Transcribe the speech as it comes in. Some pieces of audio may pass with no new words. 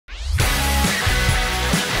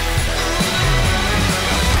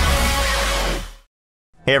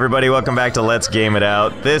Hey everybody, welcome back to Let's Game It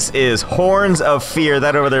Out. This is Horns of Fear.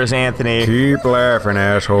 That over there is Anthony. Keep laughing,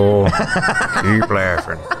 asshole. Keep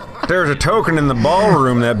laughing. There's a token in the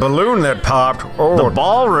ballroom, that balloon that popped. Oh, The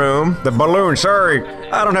ballroom? the balloon, sorry.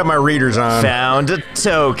 I don't have my readers on. Found a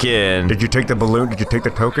token. Did you take the balloon? Did you take the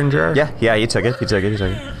token, Josh? Yeah, you took it.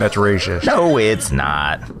 That's racist. No, it's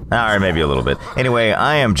not. Alright, maybe a little bit. Anyway,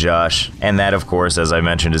 I am Josh, and that, of course, as I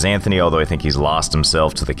mentioned, is Anthony, although I think he's lost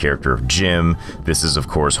himself to the character of Jim. This is, of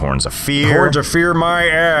course, Horns of Fear. Horns of Fear my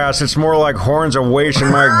ass. It's more like horns of waste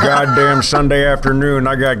in my goddamn Sunday afternoon.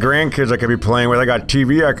 I got grandkids I could be playing with. I got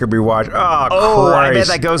TV I could be watching. Oh, Christ. I bet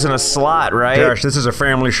that goes in a slot, right? Josh, this is a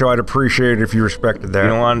family show. I'd appreciate it if you respected that. You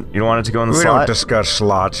don't want it to go in the We slot? don't discuss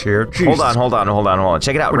slots here. Jesus. Hold on.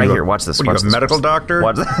 Check it out right here. Watch this. What are you, a medical doctor?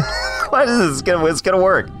 Watch this. Watch this. It's gonna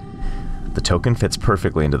work. The token fits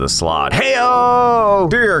perfectly into the slot. Hey-oh!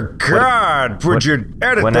 Dear God, would you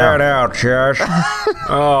edit what that now? out, Josh?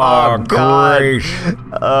 Oh, God. Great.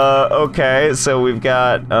 Okay, so we've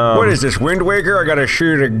got, What is this, Wind Waker? I gotta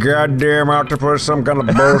shoot a goddamn octopus, some kind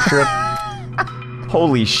of bullshit?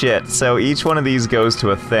 Holy shit. So each one of these goes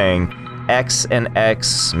to a thing. X and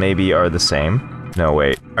X maybe are the same. No,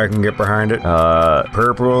 wait. I can get behind it.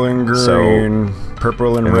 Purple and green.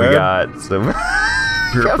 Purple and red. We got some...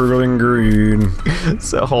 Purple and green.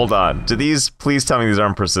 So hold on. Do these, please tell me these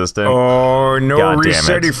aren't persistent? Oh, no God damn it.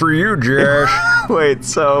 resetty for you, Josh. Wait,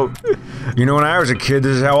 so... You know, when I was a kid,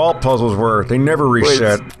 this is how all puzzles were. They never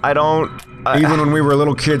reset. Wait, I don't... Even when we were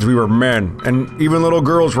little kids, we were men. And even little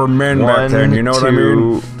girls were men back then, you know what I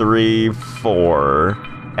mean? 1, 2, 3, 4...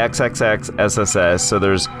 XXX, SSS, so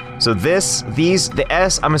there's... So the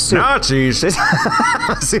S, I'm assuming... Nazis!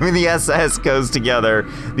 I'm assuming the SS goes together,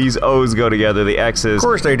 these O's go together, the X's... Of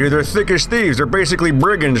course they do, they're thick as thieves, they're basically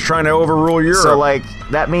brigands trying to overrule Europe. So, like,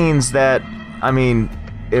 that means that, I mean,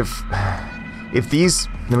 if these...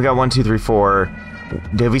 Then we got 1, 2, 3, 4...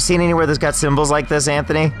 Have we seen anywhere that's got symbols like this,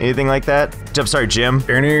 Anthony? Anything like that? I'm sorry, Jim?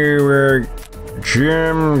 Anywhere...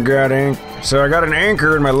 Jim got ink. So I got an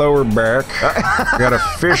anchor in my lower back. Got a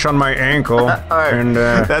fish on my ankle. Right. And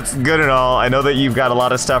that's good and all. I know that you've got a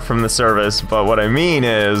lot of stuff from the service, but what I mean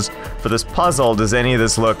is, for this puzzle, does any of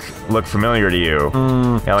this look familiar to you?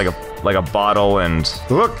 Yeah, like a bottle and...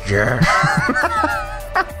 Look, Jack.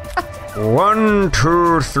 1,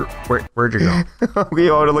 2, 3. Wait, where'd you go? We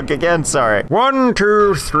ought to look again. Sorry. 1,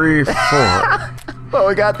 2, 3, 4. Oh,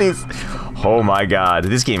 we got these. Oh my God,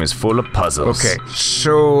 this game is full of puzzles. Okay,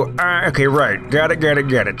 so, okay, right. Got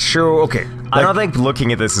it. So, okay. I don't think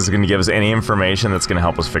looking at this is going to give us any information that's going to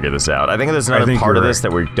help us figure this out. I think there's another part of this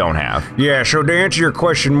that we don't have. Yeah, so to answer your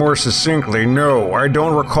question more succinctly, no, I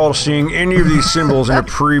don't recall seeing any of these symbols in a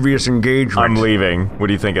previous engagement. I'm leaving. What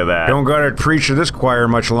do you think of that? Don't gotta preach to this choir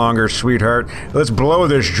much longer, sweetheart. Let's blow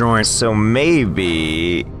this joint. So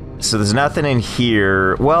maybe... So there's nothing in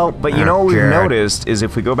here. Well, but you know what we've noticed is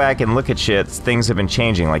if we go back and look at shit, things have been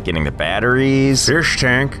changing, like getting the batteries. Fish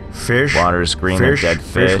tank, fish. Water screen, dead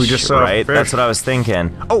fish. We just saw right? fish. That's what I was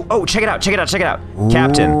thinking. Oh, check it out. Ooh.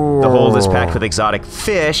 Captain, the hold is packed with exotic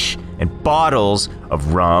fish and bottles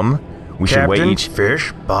of rum. We should weigh each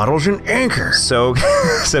fish, bottles, and anchor. So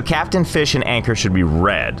Captain Fish and Anchor should be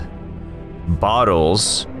red.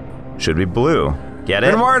 Bottles should be blue. Get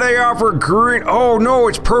it? And why they offer green? Oh no,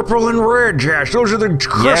 it's purple and red, Josh. Those are the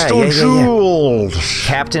crystal jewels.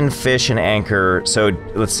 Captain Fish and Anchor. So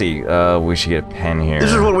let's see. We should get a pen here.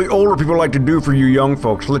 This is what we older people like to do for you young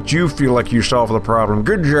folks. Let you feel like you solve the problem.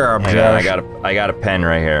 Good job, Josh. I got a pen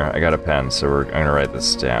right here. I got a pen, so I'm gonna write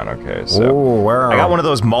this down. Okay. So. Oh wow. I got one of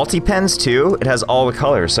those multi-pens too. It has all the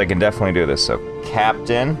colors, so I can definitely do this. So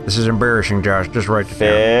Captain. This is embarrassing, Josh. Just write it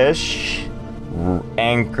Fish.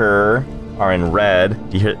 Anchor. Are in red.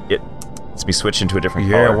 Do you hear it? Let's be switched into a different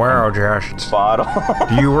color. Yeah, wow, Josh. Bottle.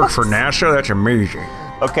 Do you work for NASA? That's amazing.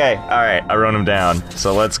 Okay, alright, I wrote them down.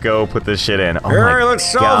 So let's go put this shit in. Oh Alright,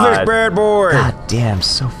 let's solve this bad boy. God damn,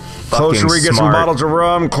 so fucking Closer we get smart. some bottles of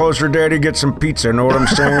rum, closer Daddy gets some pizza, know what I'm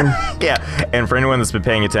saying? Yeah, and for anyone that's been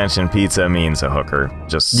paying attention, pizza means a hooker.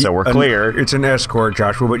 Just so we're clear. It's an escort,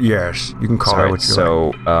 Joshua, but yes, you can call her what you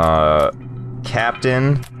like.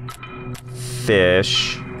 Captain,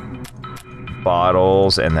 Fish,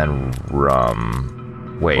 bottles, and then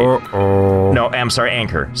rum. Wait. No, I'm sorry,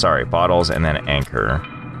 Anchor. Sorry, bottles and then Anchor.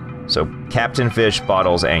 So, Captain Fish,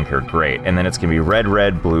 bottles, Anchor. Great. And then it's gonna be red,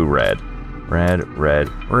 red, blue, red. Red.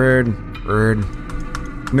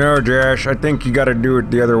 No, Josh, I think you gotta do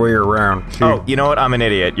it the other way around. See? Oh, you know what? I'm an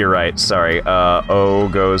idiot. You're right. Sorry. O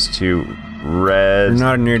goes to red. You're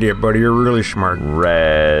not an idiot, buddy. You're really smart.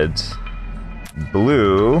 Red.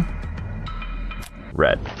 Blue.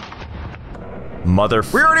 Red. Mother.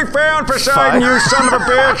 We already found Poseidon, you son of a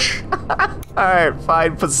bitch! Alright,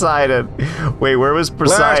 fine, Poseidon. Wait, where was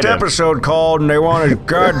Poseidon? Last episode called and they wanted a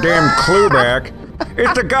goddamn clue back.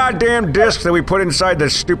 It's the goddamn disc that we put inside the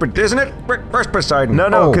stupid, isn't it? Where's Poseidon?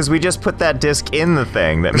 No, because we just put that disc in the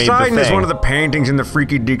thing that Poseidon made the thing. is one of the paintings in the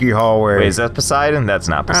freaky deaky hallway. Wait, is that Poseidon? That's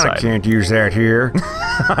not Poseidon. I can't use that here.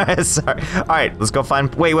 Sorry. Alright, let's go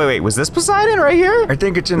find... Wait. Was this Poseidon right here? I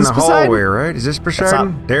think it's in the hallway, right? Is this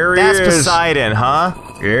Poseidon? There he is. That's Poseidon, huh?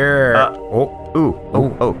 Yeah.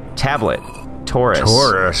 Tablet.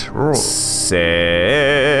 Taurus. Ooh. Sick.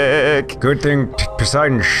 Good thing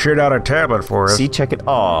Poseidon shit out a tablet for us. See, check it.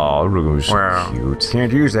 Aw, Rouge. Wow. Cute.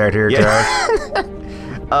 Can't use that here, Josh.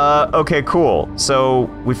 Okay, cool. So,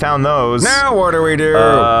 we found those. Now what do we do?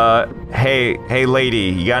 Hey, lady,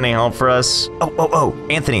 you got any help for us? Oh,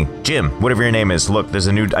 Anthony, Jim, whatever your name is. Look, there's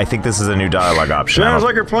a new, I think this is a new dialogue option. Sounds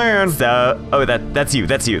like a plan. That's you.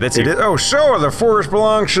 Oh, so the forest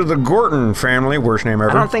belongs to the Gorton family, worst name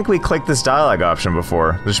ever. I don't think we clicked this dialogue option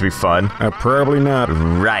before. This should be fun. Probably not.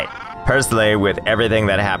 Right. Personally, with everything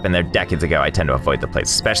that happened there decades ago, I tend to avoid the place,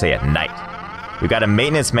 especially at night. We've got a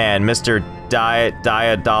maintenance man, Mr.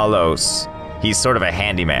 Diadalos. He's sort of a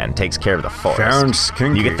handyman, takes care of the forest. Sounds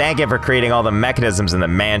kinky. You can thank him for creating all the mechanisms in the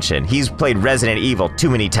mansion. He's played Resident Evil too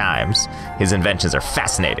many times. His inventions are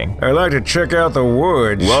fascinating. I'd like to check out the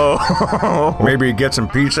woods. Whoa. Maybe get some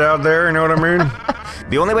pizza out there, you know what I mean?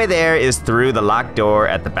 The only way there is through the locked door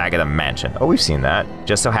at the back of the mansion. Oh, we've seen that.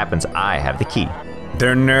 Just so happens I have the key.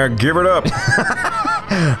 Then give it up.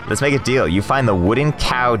 Let's make a deal. You find the wooden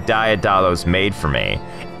cow Diadalos made for me,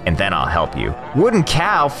 and then I'll help you. Wooden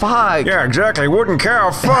cow? Fuck! Yeah, exactly. Wooden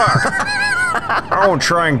cow, fuck! I won't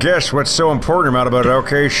try and guess what's so important about it,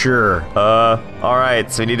 okay, sure.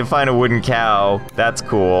 Alright, so we need to find a wooden cow. That's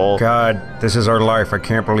cool. God, this is our life. I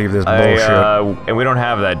can't believe this bullshit. And we don't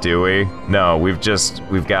have that, do we? No, we've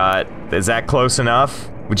got... Is that close enough?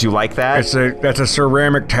 Would you like that? That's a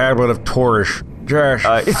ceramic tablet of Taurus. Josh,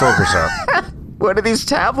 focus up. What do these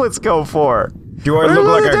tablets go for? Do I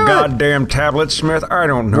look like a goddamn tablet smith? I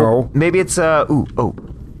don't know. Well, maybe it's,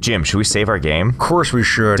 Jim, should we save our game? Of course we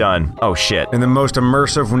should. Done. Oh, shit. In the most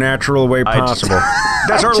immersive, natural way possible.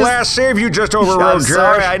 That's our last save you just overrode, Josh.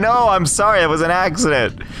 Sorry, I know, I'm sorry, it was an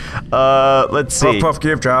accident. Let's see. Puff, puff,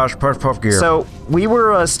 give, Josh. Puff, puff, give. So, we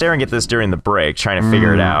were staring at this during the break, trying to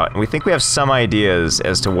figure it out, and we think we have some ideas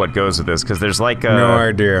as to what goes with this, because there's like a... No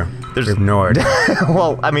idea. We have no idea.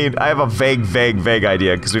 Well, I mean, I have a vague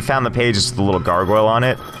idea, because we found the pages with the little gargoyle on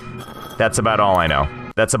it. That's about all I know.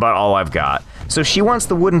 That's about all I've got. So she wants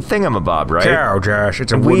the wooden thingamabob, right? Cow, Josh.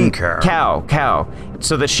 It's a wooden cow. Cow.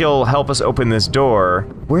 So that she'll help us open this door.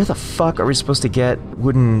 Where the fuck are we supposed to get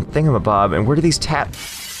wooden thingamabob, and where do these great.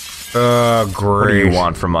 What do you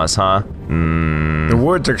want from us, huh? The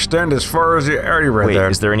woods extend as far as I already read that.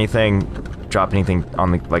 Wait, is there anything... Drop anything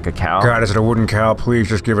on like a cow? God, is it a wooden cow? Please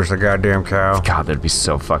just give us the goddamn cow. God, that'd be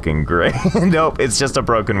so fucking great. Nope, it's just a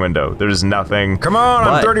broken window. There's nothing. Come on,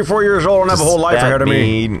 I'm 34 years old and have a whole life ahead of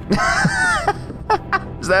me.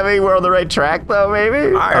 Does that mean we're on the right track, though,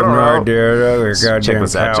 maybe? I have no idea. Check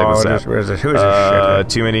this out, Who's this shit?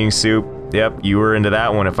 2 eating soup. Yep, you were into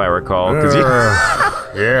that one, if I recall.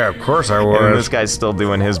 Yeah, of course I was. And this guy's still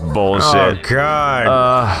doing his bullshit. Oh,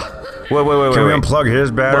 God. Wait. Can we unplug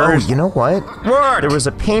his batteries? Oh, you know what? What? There was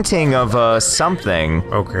a painting of something.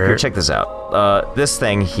 Okay. Here, check this out. This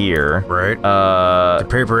thing here. Right. The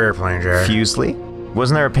paper airplane, Jack. Fusely?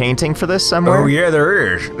 Wasn't there a painting for this somewhere? Oh, yeah,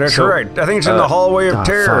 there is. That's right. I think it's in the Hallway of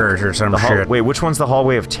Terrors or some shit. Wait, which one's the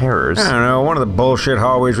Hallway of Terrors? I don't know. One of the bullshit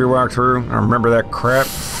hallways we walked through. I remember that crap.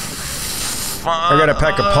 I got a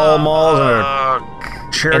pack of Pall Malls and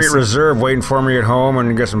a Chariot Reserve waiting for me at home, and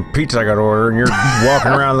you got some pizza I got to order, and you're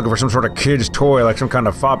walking around looking for some sort of kid's toy, like some kind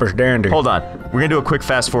of foppish dandy. Hold on. We're gonna do a quick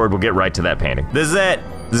fast forward. We'll get right to that painting. This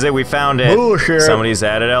is it. We found it. Bullshit. Somebody's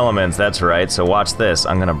added elements. That's right. So watch this.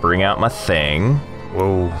 I'm gonna bring out my thing.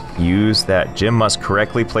 Whoa. Use that. Jim must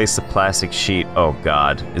correctly place the plastic sheet. Oh,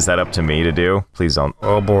 God. Is that up to me to do? Please don't.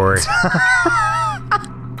 Oh, boy.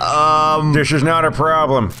 This is not a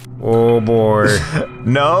problem. Oh, boy.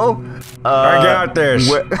 No? I got this.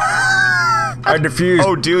 I defused.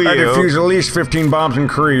 Oh, do you? I defused at least 15 bombs in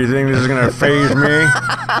Korea. You think this is gonna phase me?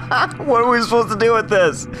 What are we supposed to do with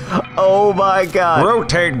this? Oh my God!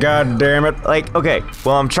 Rotate, goddammit! Like, okay.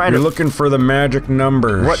 Well, I'm trying to. You're looking for the magic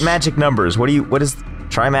numbers. What magic numbers? What is?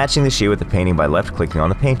 Try matching the sheet with the painting by left-clicking on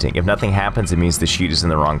the painting. If nothing happens, it means the sheet is in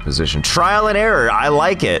the wrong position. Trial and error, I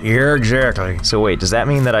like it. Yeah, exactly. So wait, does that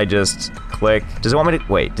mean that I just click? Does it want me to,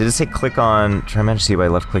 wait, did it say click on, try matching the sheet by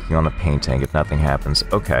left-clicking on the painting if nothing happens?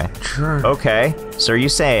 Okay. Sure. Okay, so are you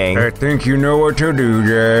saying? I think you know what to do,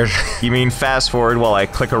 Jazz. You mean fast forward while I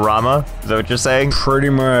click a Rama? Is that what you're saying? Pretty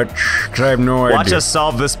much, 'cause I have no idea. Watch us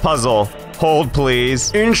solve this puzzle. Hold,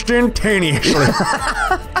 please. Instantaneously.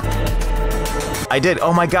 I did.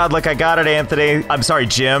 Oh my God! Look, I got it, Anthony. I'm sorry,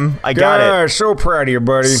 Jim. I got it. So proud of you,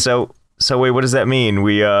 buddy. So wait. What does that mean?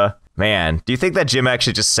 Man, do you think that Jim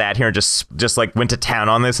actually just sat here and just like went to town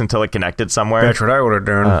on this until it connected somewhere? That's what I would have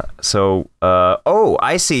done. Oh,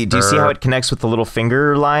 I see. Do you see how it connects with the little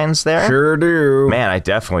finger lines there? Sure do. Man, I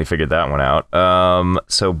definitely figured that one out.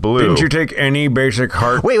 So blue. Didn't you take any basic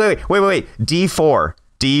heart? Wait. D4.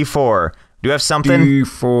 Do you have something?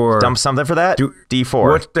 D4. Something for that? D4.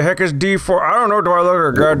 What the heck is D4? I don't know. Do I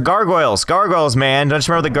look at God? Gargoyles, man. Don't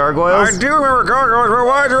you remember the gargoyles? I do remember gargoyles, but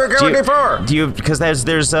why do we go D4? Do you? Because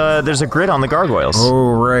there's a grid on the gargoyles.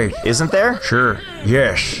 Oh right. Isn't there? Sure.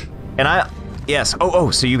 Yes. And yes. Oh.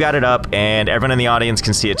 So you got it up, and everyone in the audience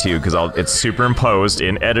can see it too, because it's superimposed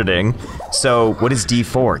in editing. So what is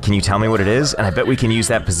D4? Can you tell me what it is? And I bet we can use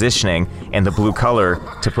that positioning and the blue color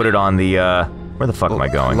to put it on the. Where the fuck am I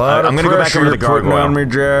going? I'm gonna go back over to the gargoyle. On me,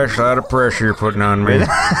 Josh. A lot of pressure you're putting on me.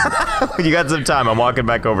 You got some time. I'm walking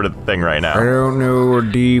back over to the thing right now. I don't know where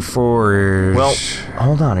D4 is. Well,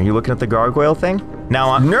 hold on. Are you looking at the gargoyle thing?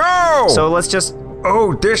 Now No! So let's just...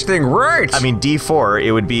 Oh, this thing, right! I mean, D4,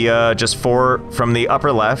 it would be just 4 from the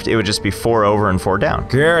upper left. It would just be 4 over and 4 down.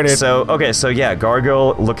 Got it. So, okay, so yeah,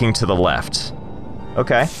 gargoyle looking to the left.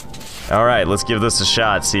 Okay. All right, let's give this a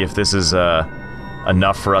shot. See if this is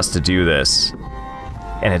enough for us to do this.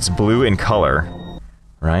 And it's blue in color,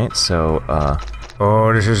 right? So,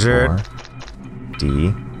 oh, this is 4, it.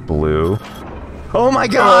 D, blue. Oh my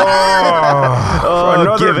God! Oh,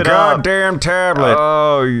 another goddamn tablet.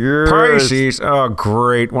 Oh, you're... Pisces. Oh,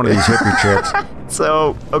 great. One of these hippie chicks.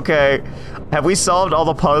 So, okay. Have we solved all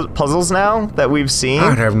the puzzles now that we've seen?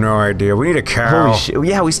 I have no idea. We need a cow. Holy shit.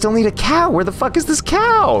 Yeah, we still need a cow. Where the fuck is this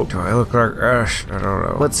cow? Do I look like Ash? I don't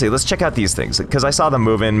know. Let's see. Let's check out these things. Because I saw them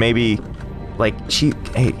moving. Maybe... Like,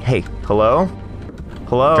 hey, hello?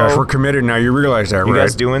 Hello? Josh, we're committed now, you realize that, right? You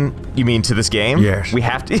guys doing, you mean to this game? Yes. We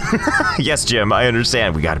have to, yes, Jim, I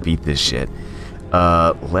understand, we gotta beat this shit.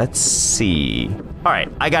 Let's see. All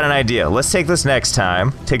right, I got an idea. Let's take this next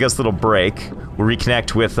time, take us a little break. We'll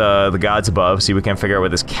reconnect with the gods above, see if we can figure out where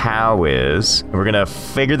this cow is. And we're gonna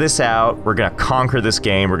figure this out, we're gonna conquer this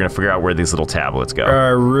game, we're gonna figure out where these little tablets go. I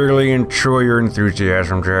really enjoy your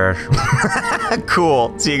enthusiasm, Josh.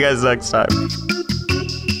 Cool, see you guys next time.